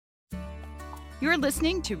You're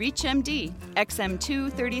listening to ReachMD,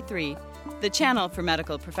 XM233, the channel for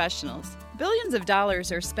medical professionals. Billions of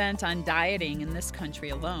dollars are spent on dieting in this country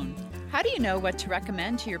alone. How do you know what to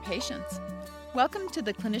recommend to your patients? Welcome to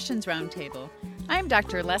the Clinicians Roundtable. I'm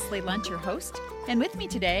Dr. Leslie Lunt, your host, and with me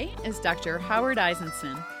today is Dr. Howard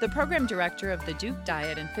Eisenson, the Program Director of the Duke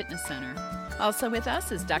Diet and Fitness Center. Also with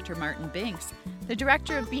us is Dr. Martin Binks, the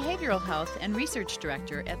Director of Behavioral Health and Research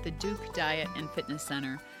Director at the Duke Diet and Fitness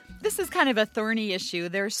Center. This is kind of a thorny issue.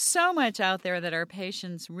 There's so much out there that our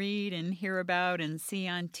patients read and hear about and see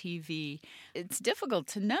on TV. It's difficult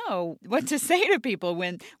to know what to say to people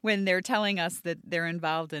when they're telling us that they're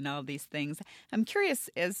involved in all these things. I'm curious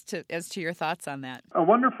as to your thoughts on that. A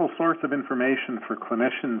wonderful source of information for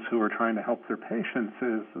clinicians who are trying to help their patients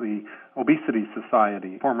is the Obesity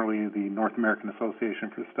Society, formerly the North American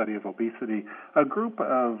Association for the Study of Obesity. A group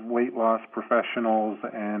of weight loss professionals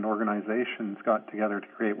and organizations got together to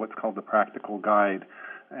create what's called the Practical Guide.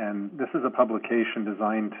 And this is a publication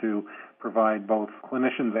designed to provide both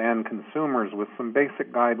clinicians and consumers with some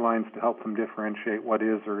basic guidelines to help them differentiate what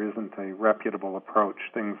is or isn't a reputable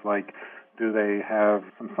approach. Things like, do they have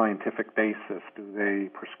some scientific basis? Do they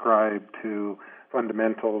prescribe to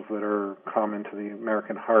fundamentals that are common to the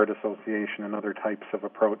American Heart Association and other types of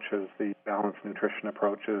approaches, the balanced nutrition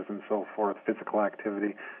approaches and so forth, physical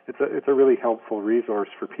activity? It's a really helpful resource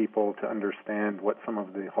for people to understand what some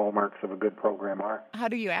of the hallmarks of a good program are. How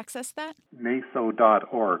do you access that?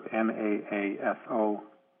 NASO.org, NAASO.org.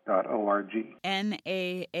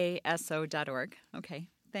 NAASO.org. Okay,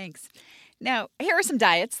 thanks. Now, here are some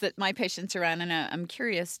diets that my patients are on, and I'm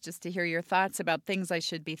curious just to hear your thoughts about things I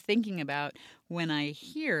should be thinking about when I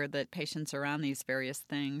hear that patients are on these various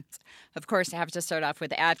things. Of course, I have to start off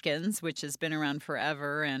with Atkins, which has been around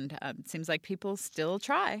forever, and it seems like people still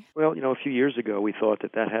try. Well, a few years ago, we thought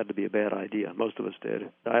that had to be a bad idea. Most of us did.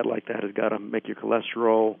 A diet like that has got to make your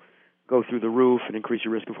cholesterol go through the roof and increase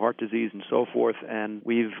your risk of heart disease and so forth, and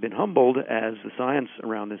we've been humbled as the science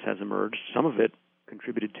around this has emerged, some of it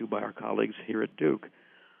contributed to by our colleagues here at Duke.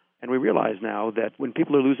 And we realize now that when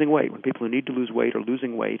people are losing weight, when people who need to lose weight are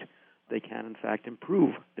losing weight, they can, in fact,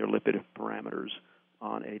 improve their lipid parameters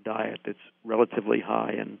on a diet that's relatively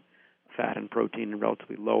high in fat and protein and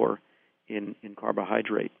relatively lower in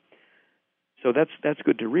carbohydrate. So that's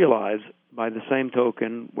good to realize. By the same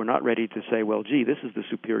token, we're not ready to say, well, gee, this is the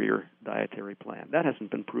superior dietary plan. That hasn't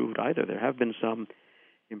been proved either. There have been some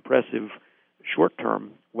impressive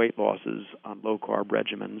short-term weight losses on low-carb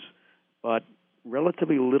regimens, but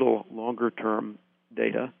relatively little longer-term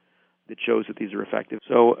data that shows that these are effective.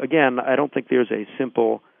 So again, I don't think there's a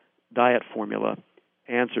simple diet formula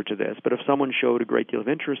answer to this, but if someone showed a great deal of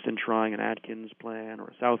interest in trying an Atkins plan or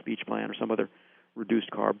a South Beach plan or some other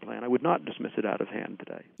reduced carb plan, I would not dismiss it out of hand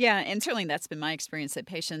today. Yeah, and certainly that's been my experience, that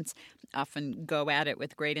patients often go at it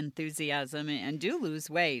with great enthusiasm and do lose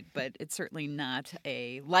weight, but it's certainly not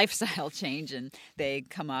a lifestyle change, and they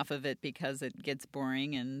come off of it because it gets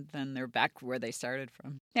boring, and then they're back where they started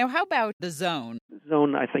from. Now, how about the Zone? The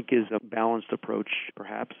Zone, I think, is a balanced approach,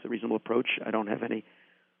 perhaps a reasonable approach. I don't have any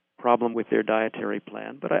problem with their dietary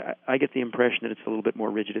plan, but I get the impression that it's a little bit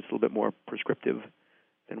more rigid, it's a little bit more prescriptive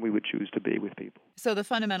than we would choose to be with people. So the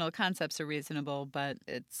fundamental concepts are reasonable, but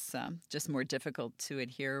it's just more difficult to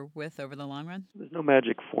adhere with over the long run? There's no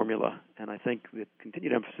magic formula, and I think that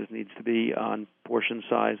continued emphasis needs to be on portion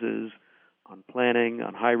sizes, on planning,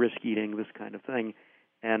 on high-risk eating, this kind of thing.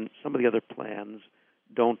 And some of the other plans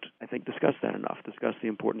don't, I think, discuss that enough, discuss the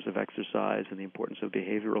importance of exercise and the importance of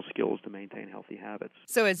behavioral skills to maintain healthy habits.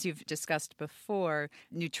 So as you've discussed before,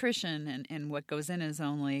 nutrition and what goes in is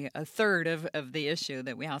only a third of the issue,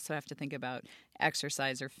 that we also have to think about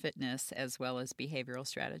exercise or fitness as well as behavioral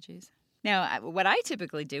strategies. Now, what I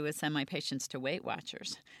typically do is send my patients to Weight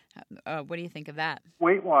Watchers. What do you think of that?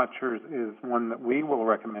 Weight Watchers is one that we will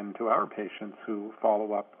recommend to our patients who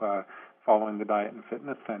follow up following the Diet and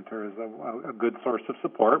Fitness Center is a good source of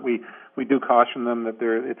support. We do caution them that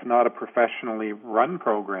it's not a professionally run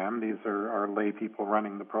program. These are lay people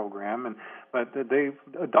running the program, but they've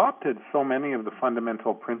adopted so many of the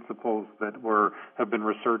fundamental principles that have been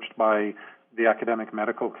researched by the academic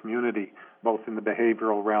medical community, both in the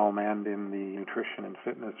behavioral realm and in the nutrition and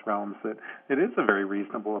fitness realms, that it is a very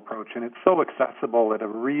reasonable approach, and it's so accessible at a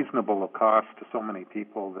reasonable cost to so many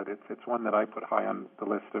people that it's one that I put high on the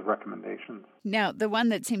list of recommendations. Now, the one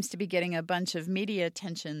that seems to be getting a bunch of media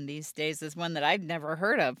attention these days is one that I'd never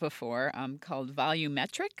heard of before, called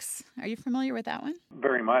Volumetrics. Are you familiar with that one?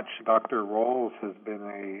 Very much. Dr. Rolls has been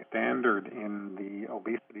a standard in the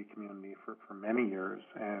obesity community for many years,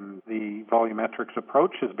 and the Volumetrics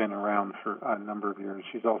approach has been around for for a number of years.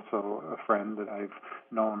 She's also a friend that I've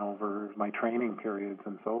known over my training periods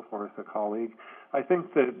and so forth, a colleague. I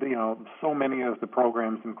think that, so many of the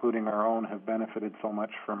programs, including our own, have benefited so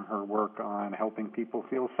much from her work on helping people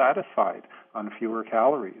feel satisfied on fewer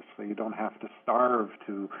calories. So you don't have to starve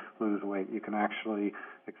to lose weight. You can actually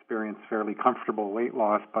experience fairly comfortable weight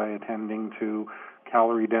loss by attending to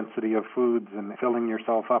calorie density of foods and filling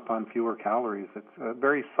yourself up on fewer calories. It's a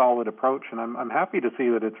very solid approach, and I'm happy to see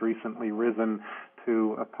that it's recently risen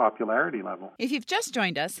to a popularity level. If you've just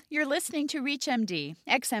joined us, you're listening to ReachMD,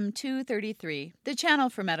 XM233, the channel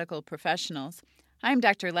for medical professionals. I'm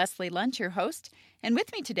Dr. Leslie Lundt, your host, and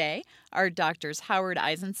with me today are Drs. Howard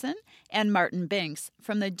Eisenson and Martin Binks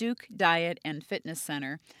from the Duke Diet and Fitness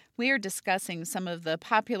Center. We are discussing some of the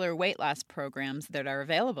popular weight loss programs that are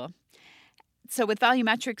available. So with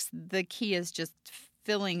volumetrics, the key is just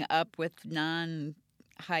filling up with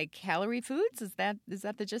non-high-calorie foods? Is that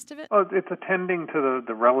the gist of it? Well, it's attending to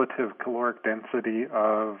the relative caloric density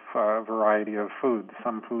of a variety of foods.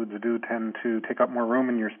 Some foods do tend to take up more room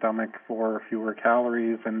in your stomach for fewer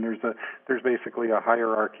calories, and there's basically a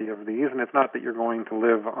hierarchy of these. And it's not that you're going to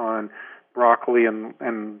live on broccoli and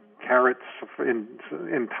carrots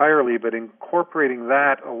entirely, but incorporating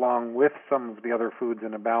that along with some of the other foods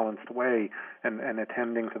in a balanced way and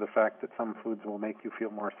attending to the fact that some foods will make you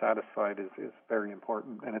feel more satisfied is very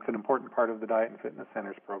important. And it's an important part of the Diet and Fitness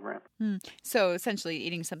Center's program. So essentially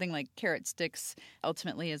eating something like carrot sticks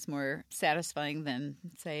ultimately is more satisfying than,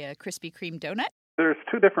 say, a Krispy Kreme donut? There's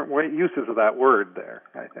two different uses of that word there,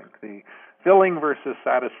 I think. The filling versus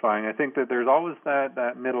satisfying. I think that there's always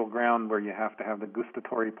that middle ground where you have to have the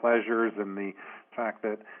gustatory pleasures and the fact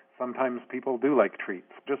that sometimes people do like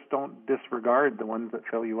treats. Just don't disregard the ones that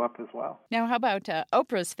fill you up as well. Now, how about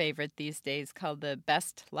Oprah's favorite these days called the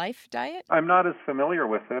Best Life Diet? I'm not as familiar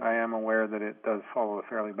with it. I am aware that it does follow a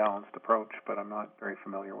fairly balanced approach, but I'm not very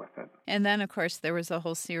familiar with it. And then, of course, there was a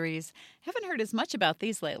whole series. Haven't heard as much about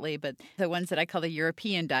these lately, but the ones that I call the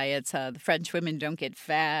European diets, the French women don't get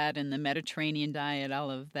fat, and the Mediterranean diet,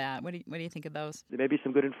 all of that. What do you think of those? There may be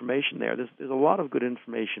some good information there. There's a lot of good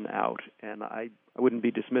information out, and I wouldn't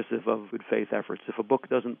be dismissive of good faith efforts. If a book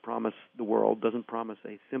doesn't promise the world, doesn't promise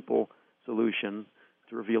a simple solution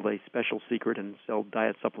to reveal a special secret and sell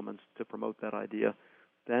diet supplements to promote that idea,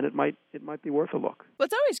 then it might be worth a look. Well,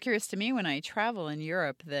 it's always curious to me when I travel in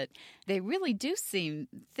Europe that they really do seem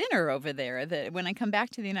thinner over there. That when I come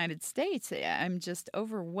back to the United States, I'm just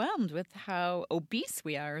overwhelmed with how obese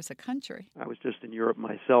we are as a country. I was just in Europe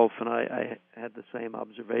myself, and I had the same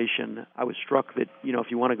observation. I was struck that,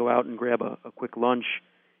 if you want to go out and grab a quick lunch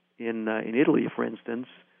in Italy, for instance,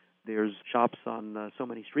 there's shops on so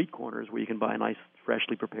many street corners where you can buy a nice,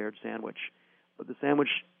 freshly prepared sandwich. But the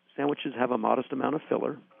sandwiches have a modest amount of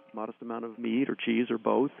filler, modest amount of meat or cheese or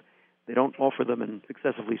both. They don't offer them in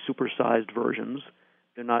excessively supersized versions.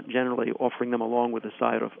 They're not generally offering them along with a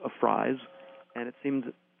side of fries. And it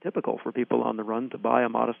seemed typical for people on the run to buy a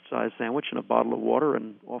modest-sized sandwich and a bottle of water,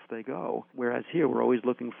 and off they go. Whereas here, we're always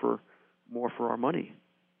looking for more for our money.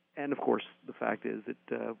 And, of course, the fact is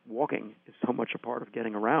that walking is so much a part of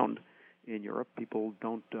getting around. In Europe, people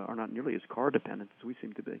are not nearly as car dependent as we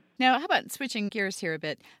seem to be. Now, how about switching gears here a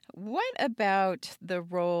bit? What about the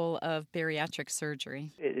role of bariatric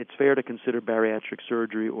surgery? It's fair to consider bariatric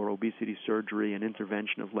surgery or obesity surgery an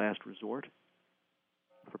intervention of last resort.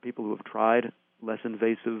 For people who have tried less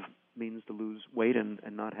invasive means to lose weight and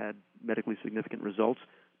not had medically significant results,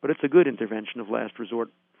 but it's a good intervention of last resort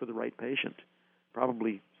for the right patient.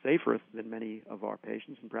 Probably safer than many of our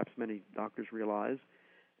patients, and perhaps many doctors realize,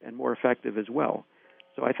 and more effective as well.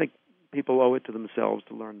 So I think people owe it to themselves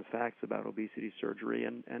to learn the facts about obesity surgery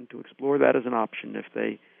and to explore that as an option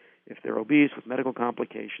if they're obese with medical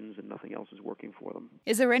complications and nothing else is working for them.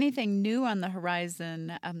 Is there anything new on the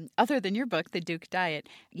horizon other than your book, The Duke Diet,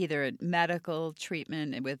 either medical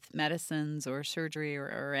treatment with medicines or surgery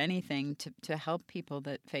or anything to help people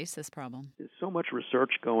that face this problem? There's so much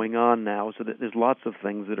research going on now, so that there's lots of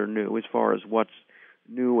things that are new as far as what's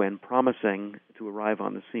new and promising to arrive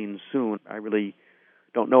on the scene soon. I really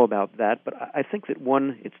don't know about that, but I think that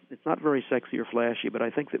it's not very sexy or flashy, but I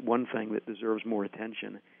think that one thing that deserves more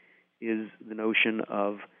attention is the notion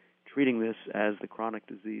of treating this as the chronic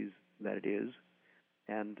disease that it is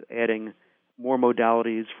and adding more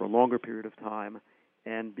modalities for a longer period of time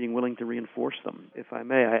and being willing to reinforce them. If I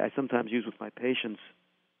may, I sometimes use with my patients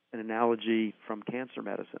an analogy from cancer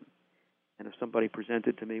medicine. And if somebody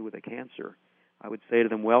presented to me with a cancer, I would say to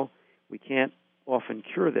them, well, we can't often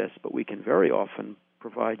cure this, but we can very often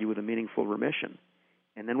provide you with a meaningful remission.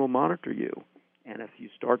 And then we'll monitor you. And if you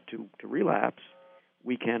start to relapse,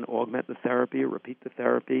 we can augment the therapy or repeat the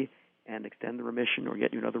therapy and extend the remission or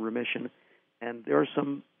get you another remission. And there are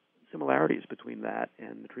some similarities between that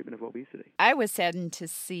and the treatment of obesity. I was saddened to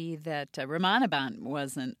see that Rimonabant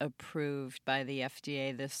wasn't approved by the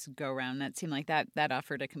FDA this go-round. That seemed like that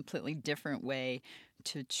offered a completely different way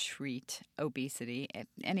to treat obesity.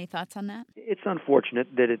 Any thoughts on that? It's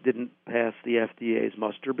unfortunate that it didn't pass the FDA's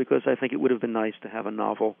muster, because I think it would have been nice to have a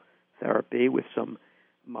novel therapy with some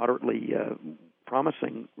moderately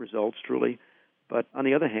promising results, truly. But on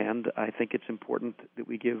the other hand, I think it's important that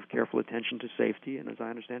we give careful attention to safety, and as I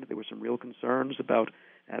understand it, there were some real concerns about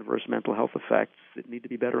adverse mental health effects that need to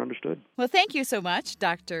be better understood. Well, thank you so much,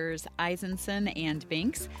 Drs. Eisenson and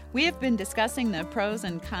Binks. We have been discussing the pros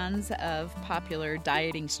and cons of popular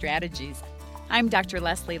dieting strategies. I'm Dr.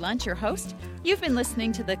 Leslie Lundt, your host. You've been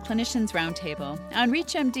listening to the Clinicians Roundtable on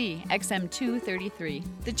ReachMD XM233,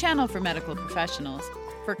 the channel for medical professionals.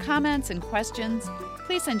 For comments and questions,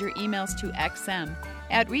 please send your emails to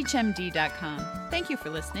xm@reachmd.com. Thank you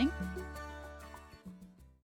for listening.